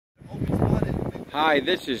Hi,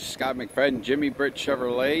 this is Scott McFadden, Jimmy Britt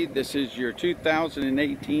Chevrolet. This is your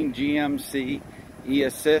 2018 GMC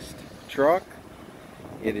E-Assist truck.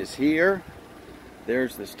 It is here.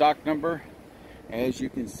 There's the stock number. As you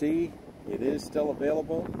can see, it is still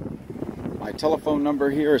available. My telephone number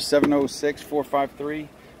here is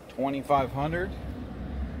 706-453-2500.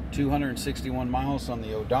 261 miles on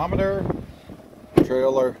the odometer.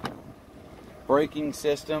 Trailer braking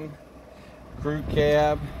system. Crew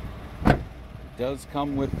cab. Does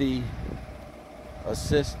come with the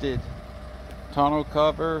assisted tonneau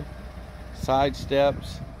cover, side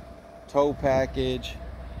steps, tow package.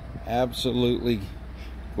 Absolutely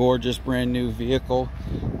gorgeous brand new vehicle.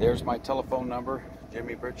 There's my telephone number,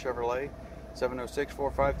 Jimmy Britt Chevrolet,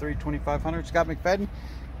 706-453-2500. Scott McFadden.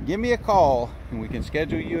 Give me a call and we can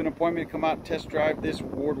schedule you an appointment to come out and test drive this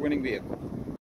award-winning vehicle.